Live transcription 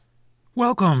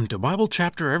Welcome to Bible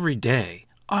Chapter Every Day.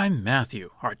 I'm Matthew.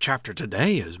 Our chapter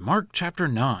today is Mark chapter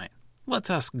 9. Let's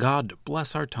ask God to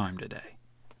bless our time today.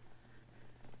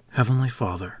 Heavenly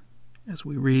Father, as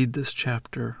we read this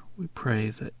chapter, we pray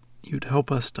that you'd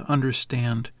help us to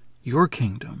understand your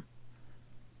kingdom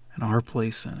and our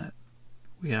place in it.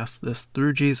 We ask this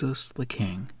through Jesus the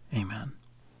King. Amen.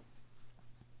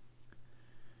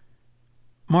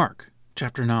 Mark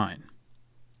chapter 9.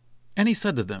 And he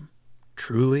said to them,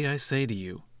 "Truly I say to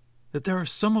you, that there are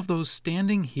some of those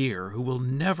standing here who will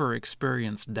never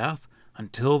experience death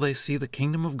until they see the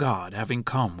kingdom of God having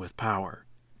come with power."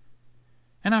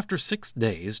 And after 6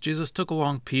 days Jesus took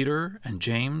along Peter and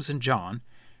James and John,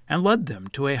 and led them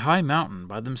to a high mountain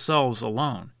by themselves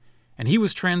alone. And he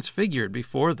was transfigured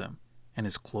before them, and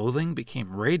his clothing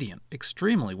became radiant,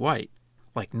 extremely white,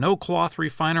 like no cloth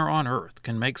refiner on earth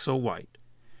can make so white.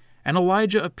 And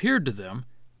Elijah appeared to them,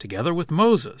 together with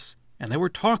Moses, and they were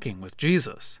talking with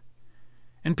Jesus.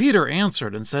 And Peter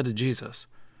answered and said to Jesus,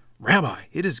 "Rabbi,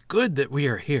 it is good that we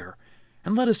are here,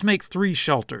 and let us make 3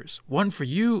 shelters, one for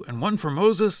you, and one for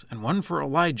Moses, and one for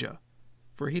Elijah."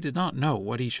 For he did not know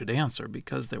what he should answer,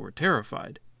 because they were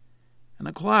terrified. And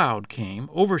a cloud came,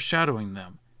 overshadowing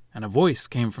them, and a voice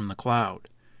came from the cloud,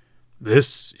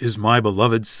 "This is my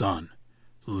beloved Son.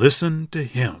 Listen to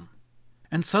him."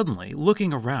 And suddenly,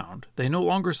 looking around, they no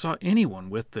longer saw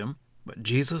anyone with them, but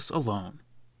Jesus alone.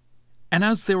 And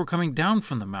as they were coming down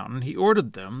from the mountain, he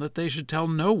ordered them that they should tell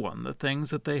no one the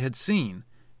things that they had seen,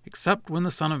 except when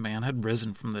the Son of Man had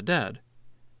risen from the dead.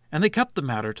 And they kept the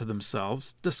matter to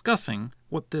themselves, discussing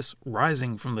what this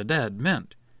rising from the dead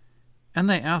meant. And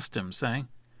they asked him, saying,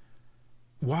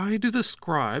 "Why do the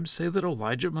scribes say that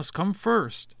Elijah must come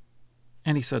first?"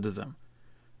 And he said to them,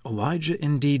 "Elijah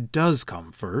indeed does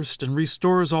come first, and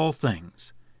restores all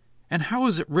things. And how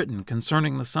is it written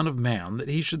concerning the Son of Man that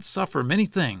he should suffer many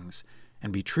things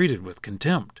and be treated with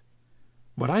contempt?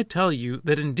 But I tell you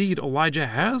that indeed Elijah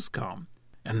has come,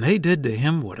 and they did to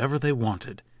him whatever they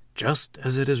wanted, just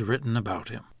as it is written about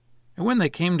him." And when they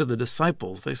came to the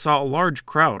disciples, they saw a large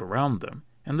crowd around them,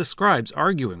 and the scribes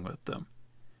arguing with them.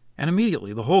 And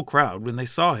immediately the whole crowd, when they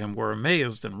saw him, were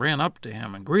amazed and ran up to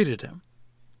him and greeted him.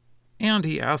 And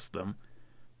he asked them,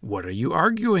 "What are you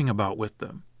arguing about with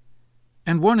them?"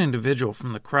 And one individual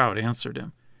from the crowd answered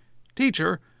him,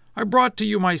 "Teacher, I brought to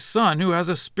you my son who has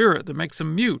a spirit that makes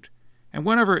him mute, and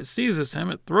whenever it seizes him,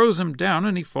 it throws him down,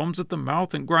 and he foams at the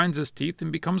mouth and grinds his teeth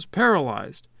and becomes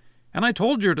paralyzed. And I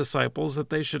told your disciples that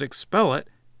they should expel it,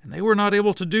 and they were not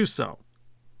able to do so."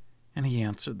 And he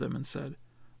answered them and said,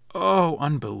 "O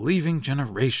unbelieving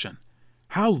generation,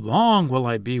 how long will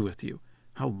I be with you?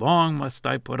 How long must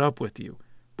I put up with you?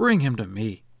 Bring him to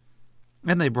me."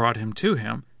 And they brought him to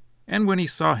him, and when he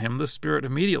saw him, the spirit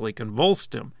immediately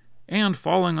convulsed him, and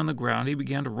falling on the ground, he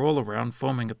began to roll around,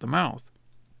 foaming at the mouth.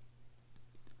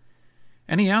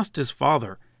 And he asked his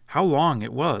father how long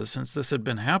it was since this had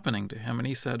been happening to him, and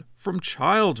he said, "From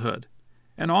childhood.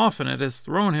 And often it has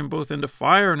thrown him both into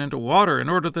fire and into water in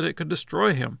order that it could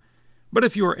destroy him. But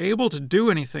if you are able to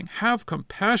do anything, have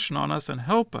compassion on us and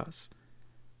help us."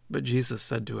 But Jesus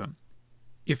said to him,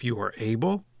 "If you are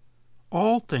able,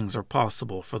 all things are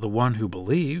possible for the one who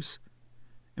believes."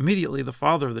 Immediately the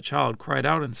father of the child cried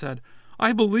out and said,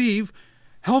 "I believe,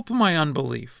 help my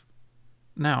unbelief."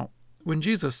 Now, when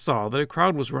Jesus saw that a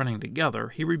crowd was running together,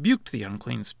 he rebuked the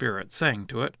unclean spirit, saying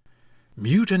to it,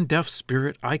 "Mute and deaf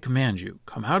spirit, I command you,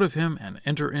 come out of him and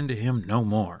enter into him no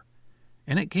more."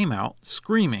 And it came out,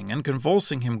 screaming and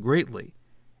convulsing him greatly,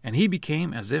 and he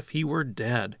became as if he were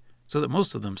dead, so that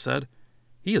most of them said,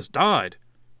 "He has died."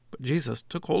 But Jesus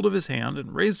took hold of his hand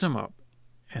and raised him up,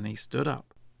 and he stood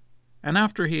up. And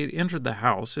after he had entered the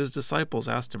house, his disciples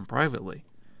asked him privately,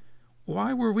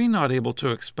 "Why were we not able to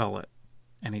expel it?"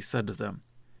 And he said to them,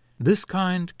 "This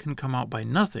kind can come out by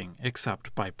nothing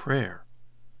except by prayer."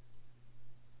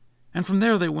 And from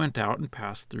there they went out and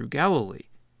passed through Galilee,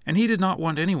 and he did not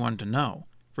want anyone to know,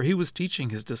 for he was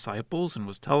teaching his disciples and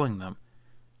was telling them,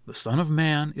 "The Son of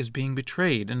Man is being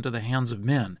betrayed into the hands of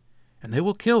men, and they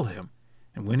will kill him,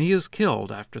 and when he is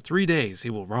killed, after 3 days he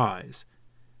will rise."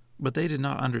 But they did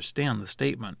not understand the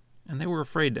statement, and they were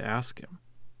afraid to ask him.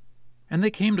 And they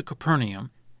came to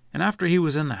Capernaum, and after he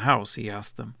was in the house, he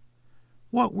asked them,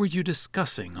 "What were you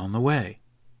discussing on the way?"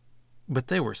 But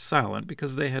they were silent,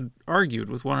 because they had argued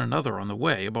with one another on the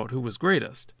way about who was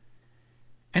greatest.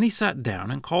 And he sat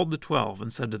down and called the 12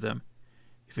 and said to them,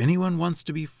 "If anyone wants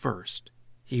to be first,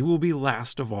 he will be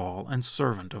last of all and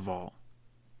servant of all."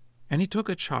 And he took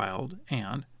a child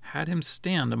and had him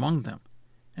stand among them,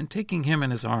 and taking him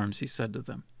in his arms, he said to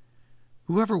them,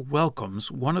 "Whoever welcomes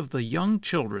one of the young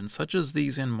children such as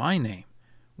these in my name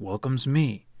welcomes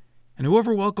me, and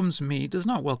whoever welcomes me does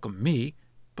not welcome me,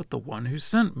 but the one who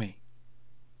sent me."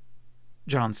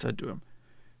 John said to him,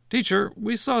 "Teacher,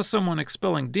 we saw someone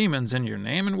expelling demons in your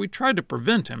name, and we tried to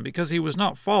prevent him because he was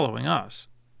not following us."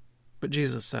 But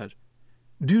Jesus said,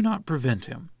 "Do not prevent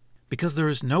him, because there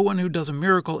is no one who does a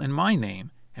miracle in my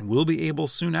name and will be able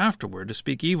soon afterward to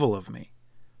speak evil of me.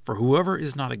 For whoever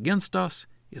is not against us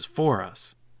is for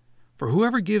us. For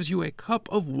whoever gives you a cup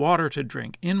of water to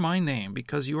drink in my name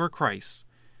because you are Christ's,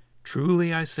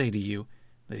 truly I say to you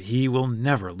that he will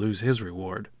never lose his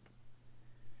reward.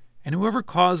 And whoever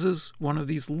causes one of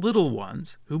these little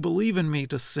ones who believe in me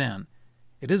to sin,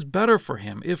 it is better for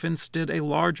him if instead a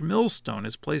large millstone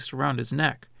is placed around his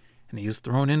neck and he is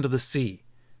thrown into the sea.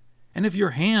 And if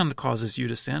your hand causes you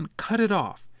to sin, cut it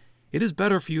off. It is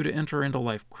better for you to enter into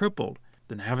life crippled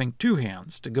than having 2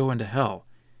 hands to go into hell,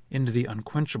 into the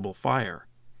unquenchable fire.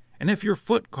 And if your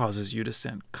foot causes you to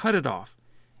sin, cut it off.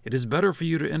 It is better for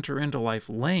you to enter into life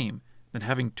lame than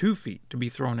having 2 feet to be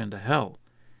thrown into hell.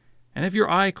 And if your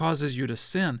eye causes you to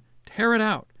sin, tear it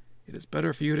out. It is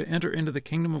better for you to enter into the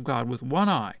kingdom of God with 1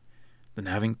 eye than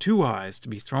having 2 eyes to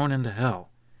be thrown into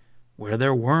hell, where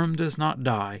their worm does not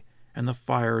die and the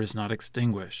fire is not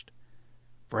extinguished.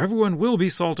 For everyone will be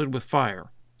salted with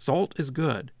fire. Salt is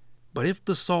good, but if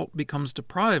the salt becomes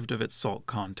deprived of its salt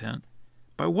content,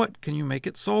 by what can you make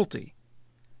it salty?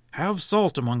 Have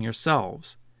salt among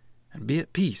yourselves, and be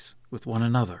at peace with one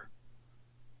another."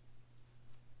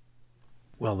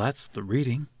 Well, that's the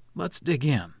reading. Let's dig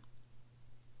in.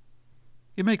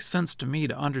 It makes sense to me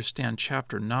to understand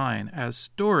chapter 9 as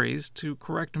stories to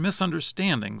correct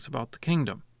misunderstandings about the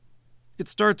kingdom. It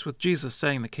starts with Jesus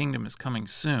saying the kingdom is coming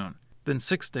soon. Then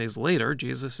 6 days later,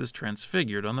 Jesus is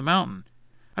transfigured on the mountain.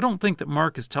 I don't think that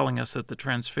Mark is telling us that the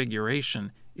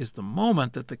transfiguration is the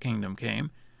moment that the kingdom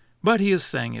came, but he is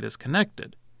saying it is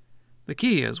connected. The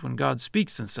key is when God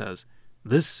speaks and says,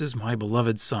 "This is my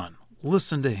beloved Son,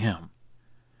 listen to him."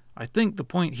 I think the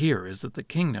point here is that the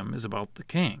kingdom is about the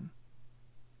king.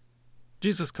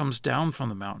 Jesus comes down from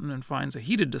the mountain and finds a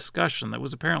heated discussion that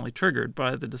was apparently triggered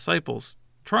by the disciples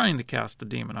trying to cast a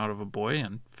demon out of a boy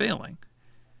and failing.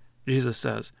 Jesus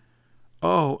says,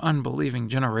 "Oh, unbelieving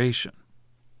generation,"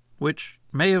 which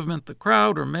may have meant the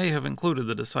crowd or may have included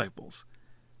the disciples.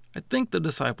 I think the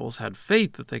disciples had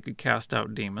faith that they could cast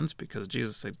out demons because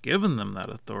Jesus had given them that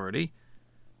authority,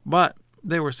 but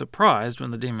they were surprised when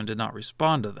the demon did not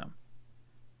respond to them.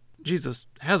 Jesus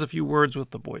has a few words with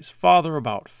the boy's father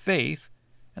about faith,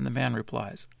 and the man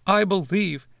replies, "I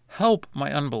believe, help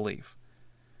my unbelief."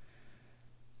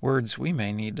 Words we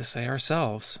may need to say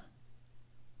ourselves.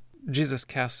 Jesus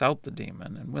casts out the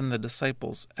demon, and when the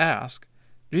disciples ask,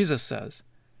 Jesus says,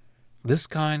 "This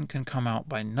kind can come out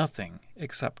by nothing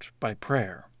except by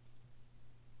prayer."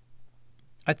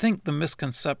 I think the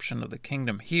misconception of the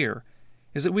kingdom here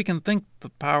is that we can think the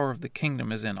power of the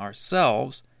kingdom is in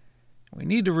ourselves. We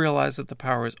need to realize that the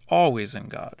power is always in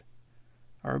God.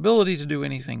 Our ability to do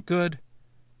anything good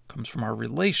comes from our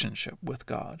relationship with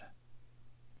God.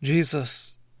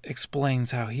 Jesus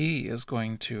explains how he is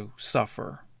going to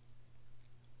suffer.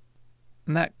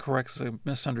 And that corrects a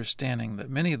misunderstanding that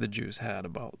many of the Jews had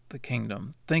about the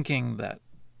kingdom, thinking that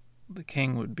the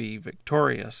king would be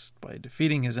victorious by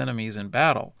defeating his enemies in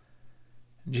battle.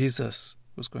 Jesus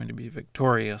was going to be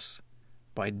victorious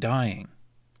by dying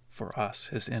for us,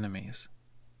 his enemies.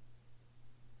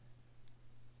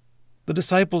 The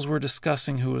disciples were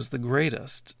discussing who was the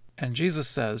greatest, and Jesus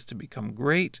says to become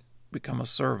great, become a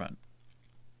servant.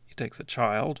 He takes a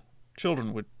child.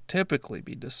 Children would typically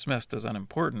be dismissed as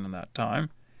unimportant in that time,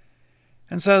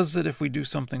 and says that if we do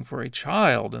something for a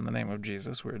child in the name of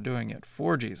Jesus, we're doing it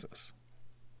for Jesus.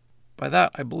 By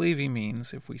that, I believe he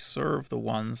means if we serve the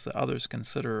ones that others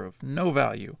consider of no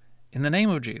value in the name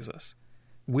of Jesus,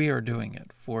 we are doing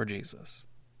it for Jesus.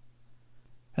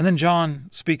 And then John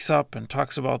speaks up and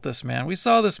talks about this man. "We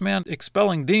saw this man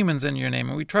expelling demons in your name,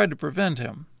 and we tried to prevent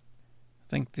him." I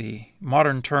think the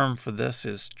modern term for this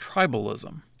is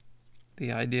tribalism.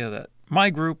 The idea that my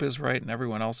group is right and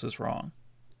everyone else is wrong.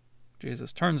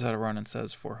 Jesus turns that around and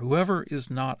says, "For whoever is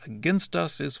not against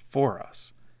us is for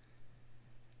us."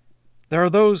 There are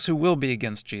those who will be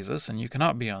against Jesus, and you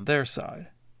cannot be on their side.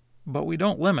 But we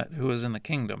don't limit who is in the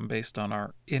kingdom based on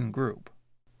our in-group.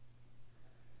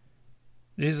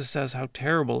 Jesus says how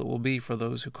terrible it will be for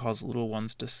those who cause little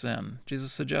ones to sin.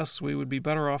 Jesus suggests we would be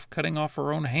better off cutting off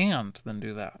our own hand than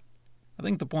do that. I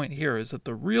think the point here is that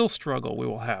the real struggle we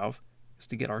will have is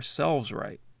to get ourselves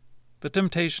right. The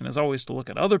temptation is always to look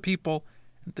at other people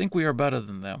and think we are better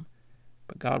than them,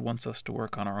 but God wants us to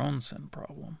work on our own sin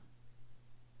problem.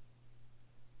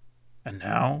 And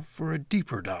now for a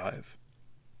deeper dive.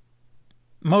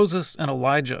 Moses and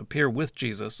Elijah appear with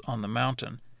Jesus on the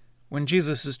mountain when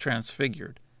Jesus is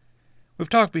transfigured. We've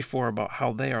talked before about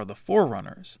how they are the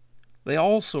forerunners. They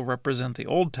also represent the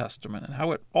Old Testament and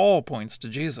how it all points to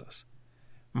Jesus.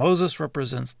 Moses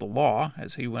represents the law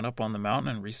as he went up on the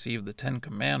mountain and received the 10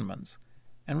 Commandments,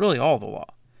 and really all the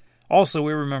law. Also,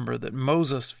 we remember that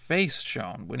Moses' face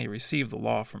shone when he received the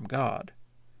law from God.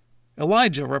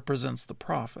 Elijah represents the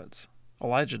prophets.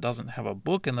 Elijah doesn't have a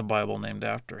book in the Bible named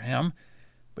after him,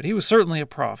 but he was certainly a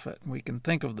prophet. We can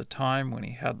think of the time when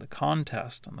he had the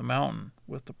contest on the mountain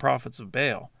with the prophets of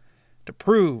Baal to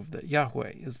prove that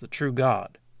Yahweh is the true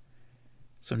God.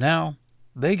 So now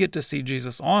they get to see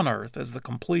Jesus on earth as the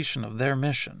completion of their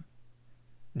mission.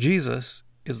 Jesus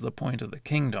is the point of the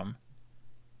kingdom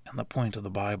and the point of the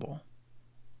Bible.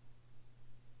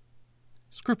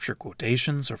 Scripture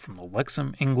quotations are from the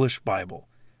Lexham English Bible.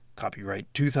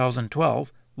 Copyright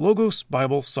 2012, Logos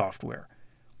Bible Software.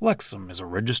 Lexham is a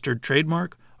registered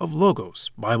trademark of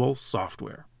Logos Bible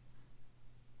Software.